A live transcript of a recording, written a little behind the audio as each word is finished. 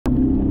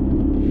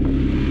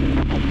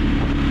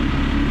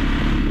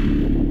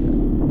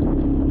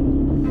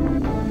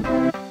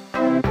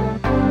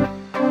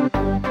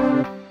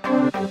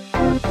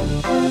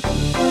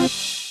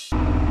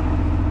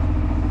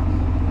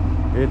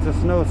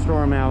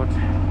snowstorm out.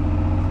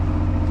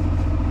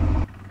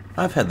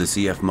 I've had the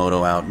CF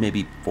Moto out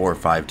maybe 4 or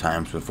 5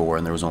 times before,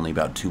 and there was only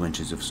about 2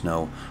 inches of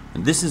snow.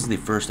 And this is the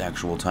first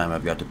actual time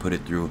I've got to put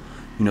it through,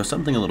 you know,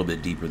 something a little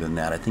bit deeper than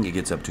that. I think it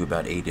gets up to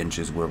about 8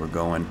 inches where we're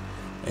going.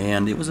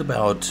 And it was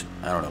about,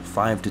 I don't know,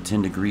 5 to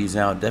 10 degrees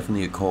out.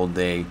 Definitely a cold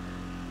day.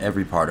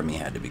 Every part of me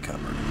had to be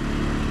covered.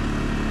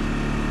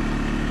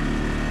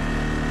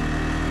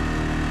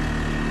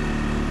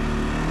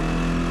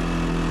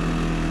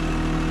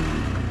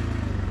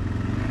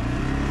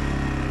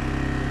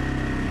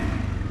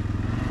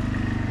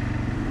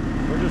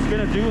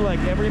 Gonna do like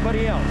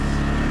everybody else.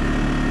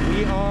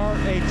 We are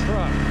a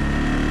truck.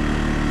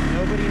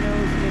 Nobody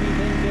knows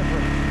anything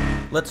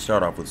different. Let's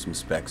start off with some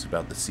specs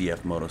about the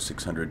CF Moto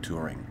 600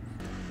 Touring.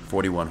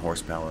 41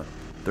 horsepower,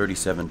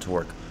 37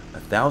 torque,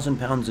 1,000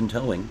 pounds in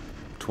towing,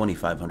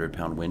 2,500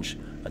 pound winch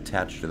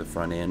attached to the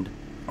front end.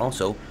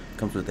 Also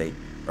comes with a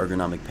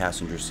ergonomic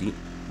passenger seat,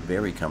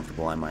 very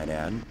comfortable I might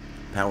add,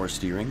 power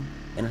steering,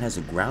 and it has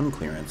a ground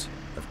clearance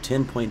of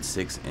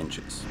 10.6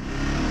 inches.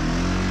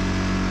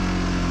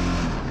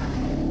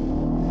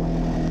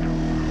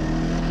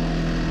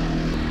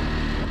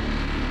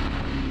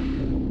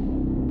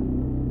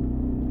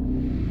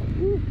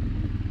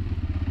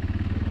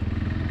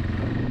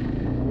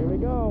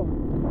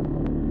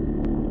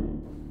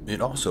 It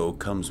also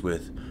comes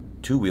with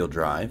 2-wheel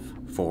drive,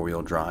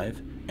 4-wheel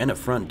drive, and a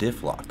front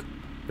diff lock.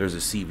 There's a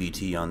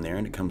CVT on there,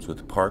 and it comes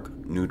with park,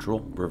 neutral,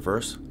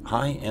 reverse,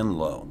 high, and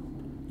low.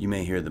 You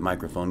may hear the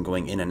microphone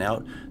going in and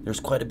out. There's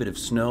quite a bit of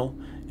snow,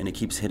 and it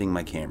keeps hitting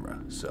my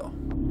camera, so.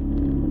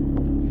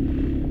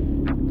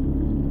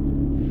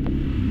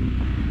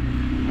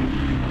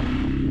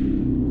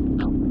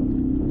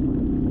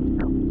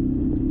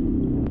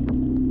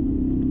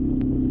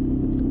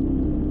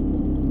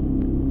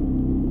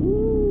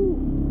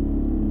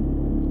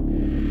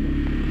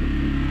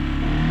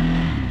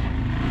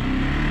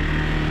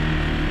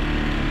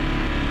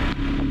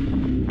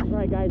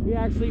 Guys, we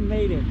actually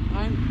made it.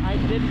 I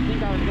didn't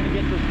think I was going to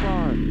get this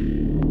far.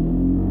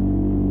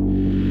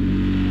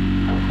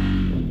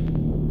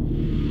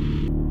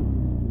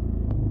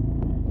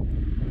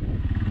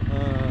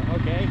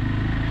 Okay.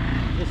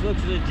 This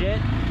looks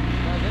legit,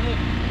 doesn't it?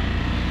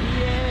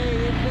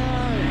 Yay, it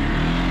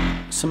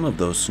does! Some of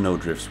those snow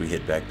drifts we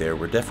hit back there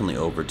were definitely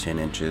over 10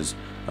 inches.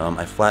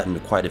 I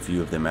flattened quite a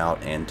few of them out,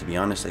 and to be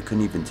honest, I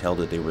couldn't even tell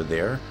that they were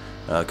there.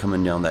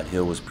 Coming down that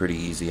hill was pretty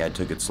easy. I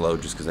took it slow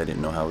just because I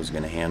didn't know how I was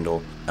going to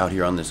handle. Out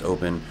here on this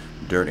open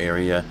dirt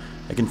area,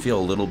 I can feel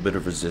a little bit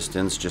of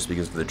resistance just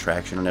because of the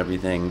traction and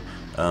everything,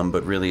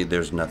 but really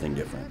there's nothing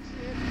different.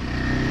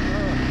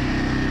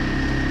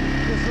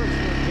 This looks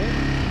legit.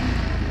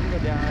 Go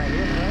down right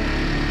here, right?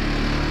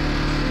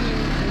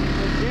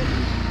 Legit.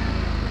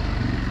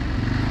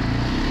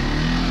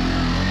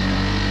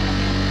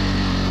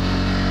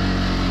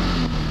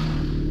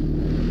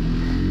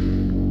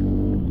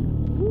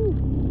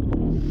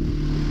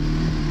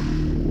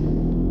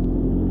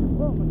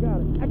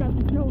 I got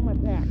some snow in my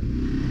pack.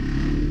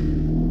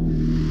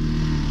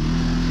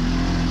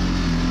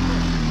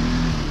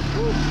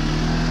 Woo.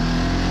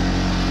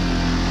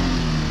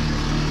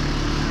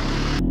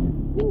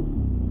 Woo.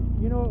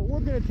 You know what?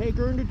 We're going to take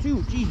her into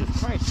 2. Jesus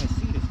Christ, my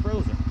seat is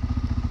frozen.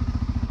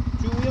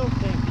 2-wheel?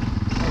 Thank you.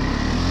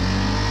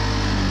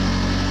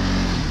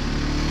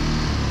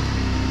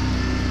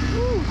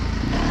 Woo.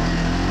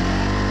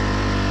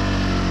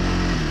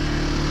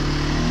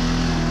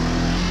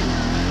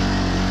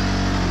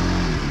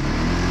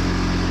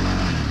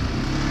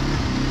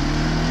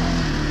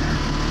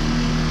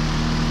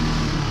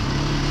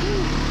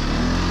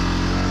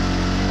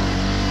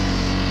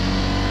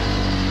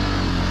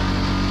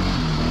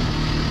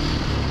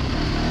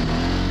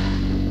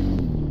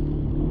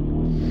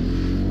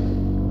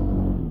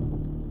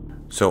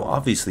 So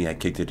obviously I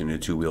kicked it into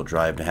 2-wheel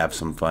drive to have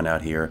some fun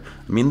out here.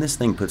 I mean, this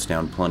thing puts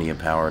down plenty of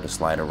power to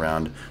slide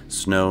around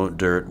snow,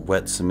 dirt,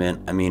 wet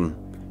cement. I mean,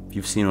 if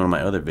you've seen one of my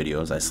other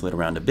videos, I slid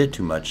around a bit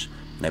too much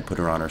and I put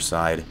her on her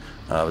side.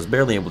 I was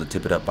barely able to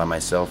tip it up by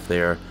myself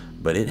there,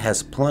 but it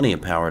has plenty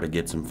of power to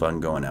get some fun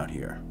going out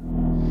here.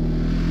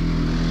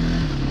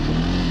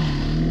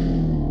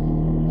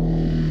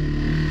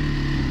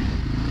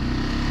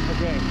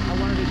 Okay, I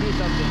wanted to do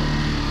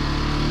something.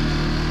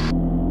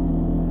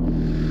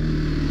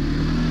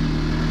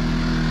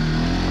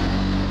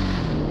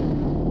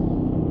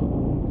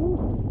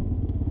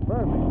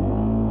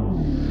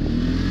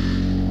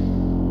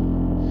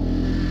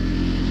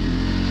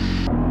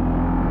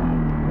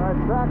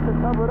 Tracks are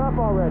covered up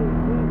already.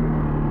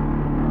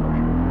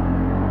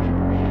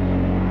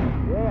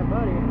 Yeah,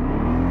 buddy.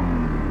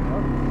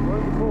 Oh,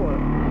 where's the core?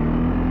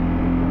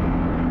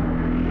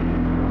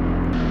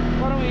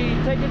 Why don't we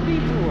take a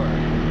detour?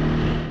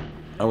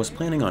 I was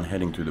planning on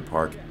heading through the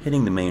park,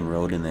 hitting the main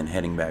road, and then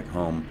heading back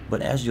home,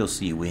 but as you'll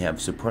see, we have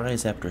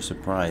surprise after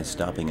surprise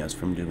stopping us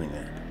from doing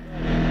that.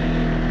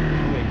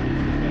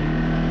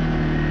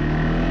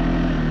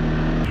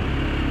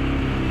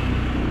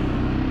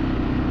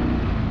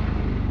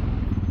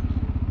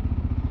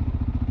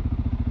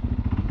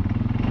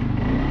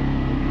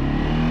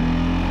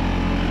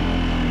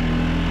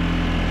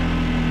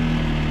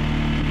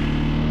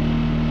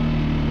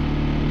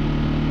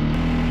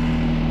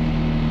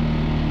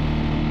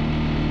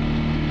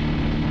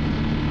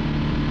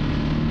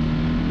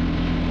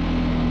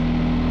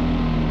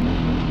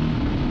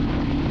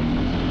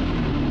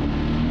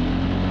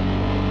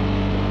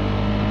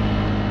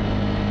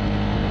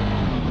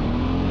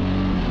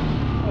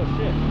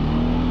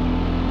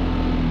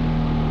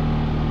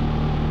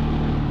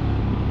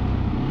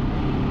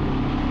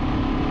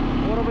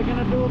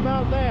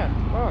 that?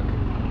 Look.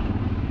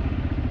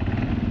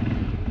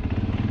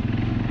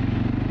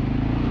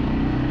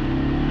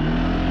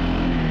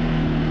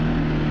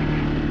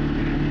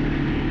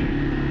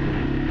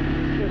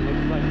 It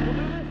looks like we'll do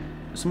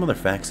this. Some other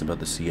facts about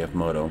the CF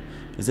Moto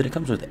is that it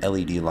comes with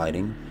LED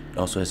lighting, it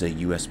also has a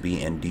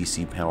USB and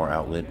DC power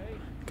outlet,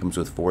 it comes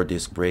with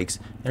 4-disc brakes,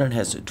 and it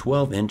has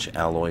 12-inch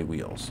alloy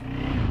wheels.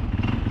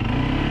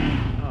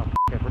 Oh,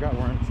 I forgot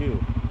we're on 2.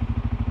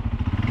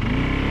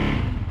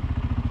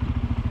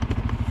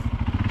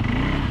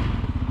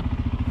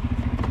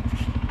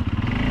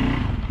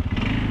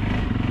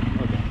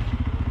 Okay.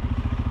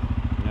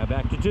 Now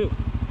back to 2.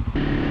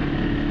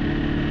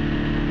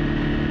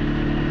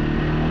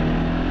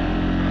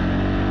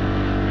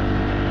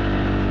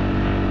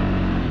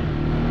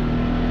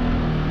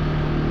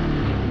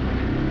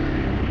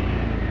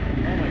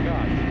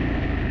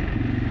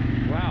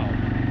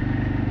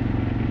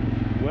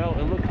 Well,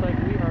 it looks like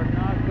we are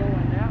not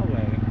going that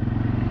way.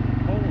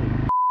 Holy.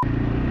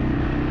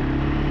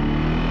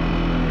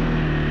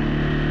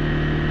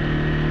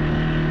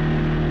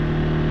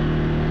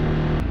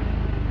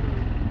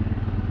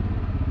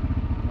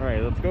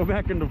 Alright, let's go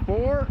back into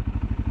 4.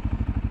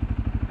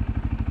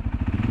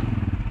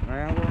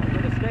 Alright, we're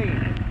going to stay in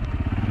it.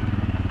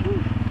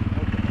 Whew.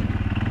 Okay.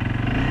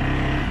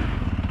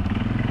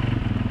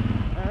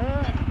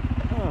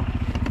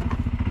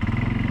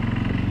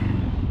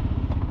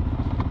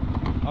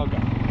 Okay.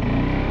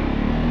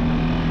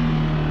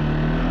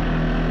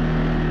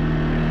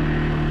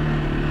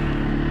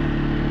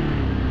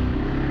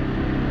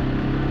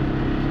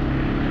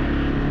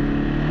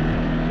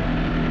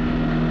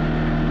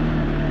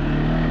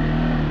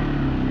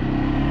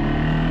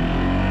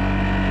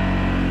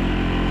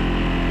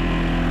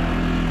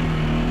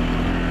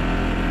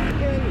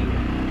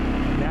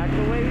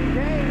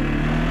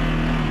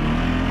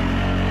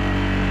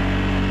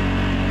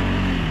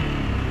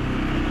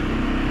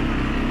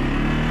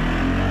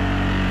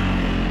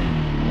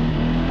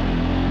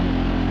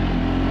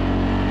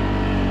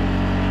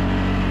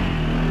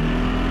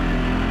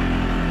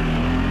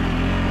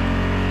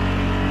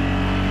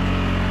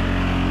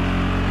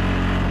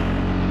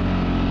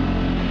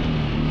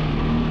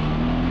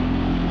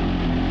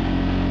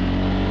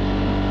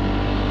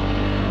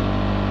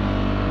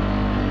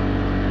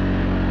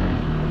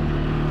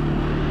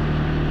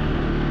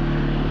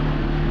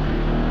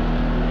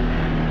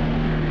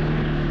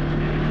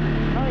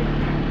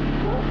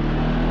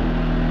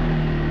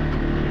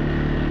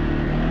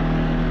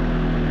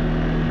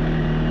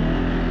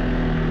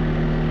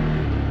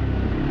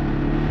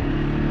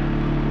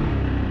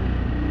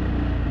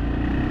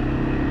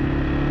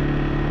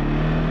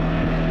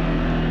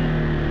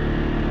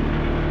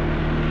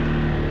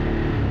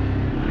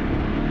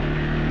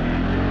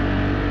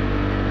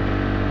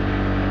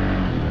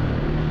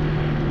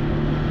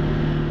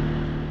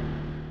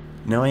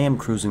 Now I am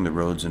cruising the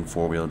roads in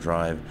 4-wheel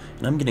drive,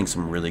 and I'm getting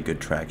some really good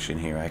traction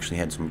here. I actually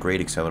had some great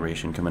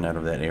acceleration coming out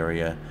of that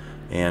area,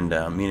 and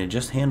I mean, it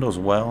just handles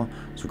well.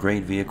 It's a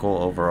great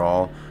vehicle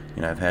overall.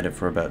 You know, I've had it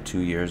for about 2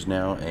 years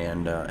now,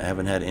 and I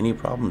haven't had any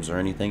problems or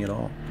anything at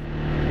all.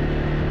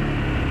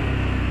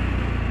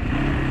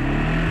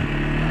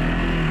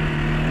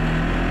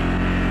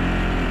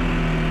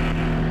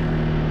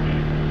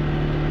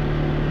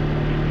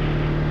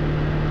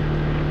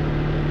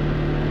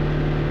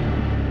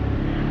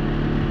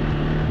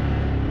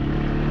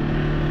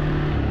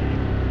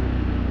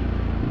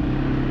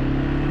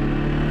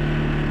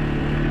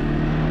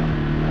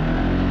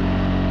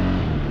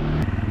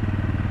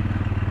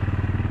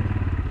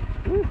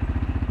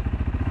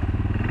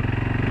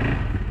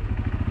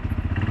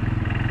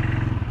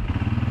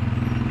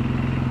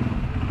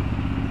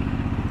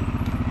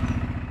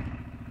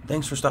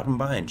 Thanks for stopping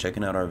by and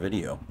checking out our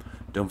video.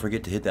 Don't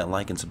forget to hit that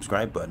like and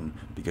subscribe button,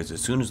 because as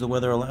soon as the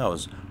weather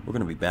allows, we're going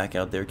to be back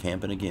out there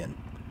camping again.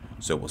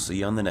 So we'll see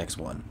you on the next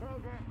one.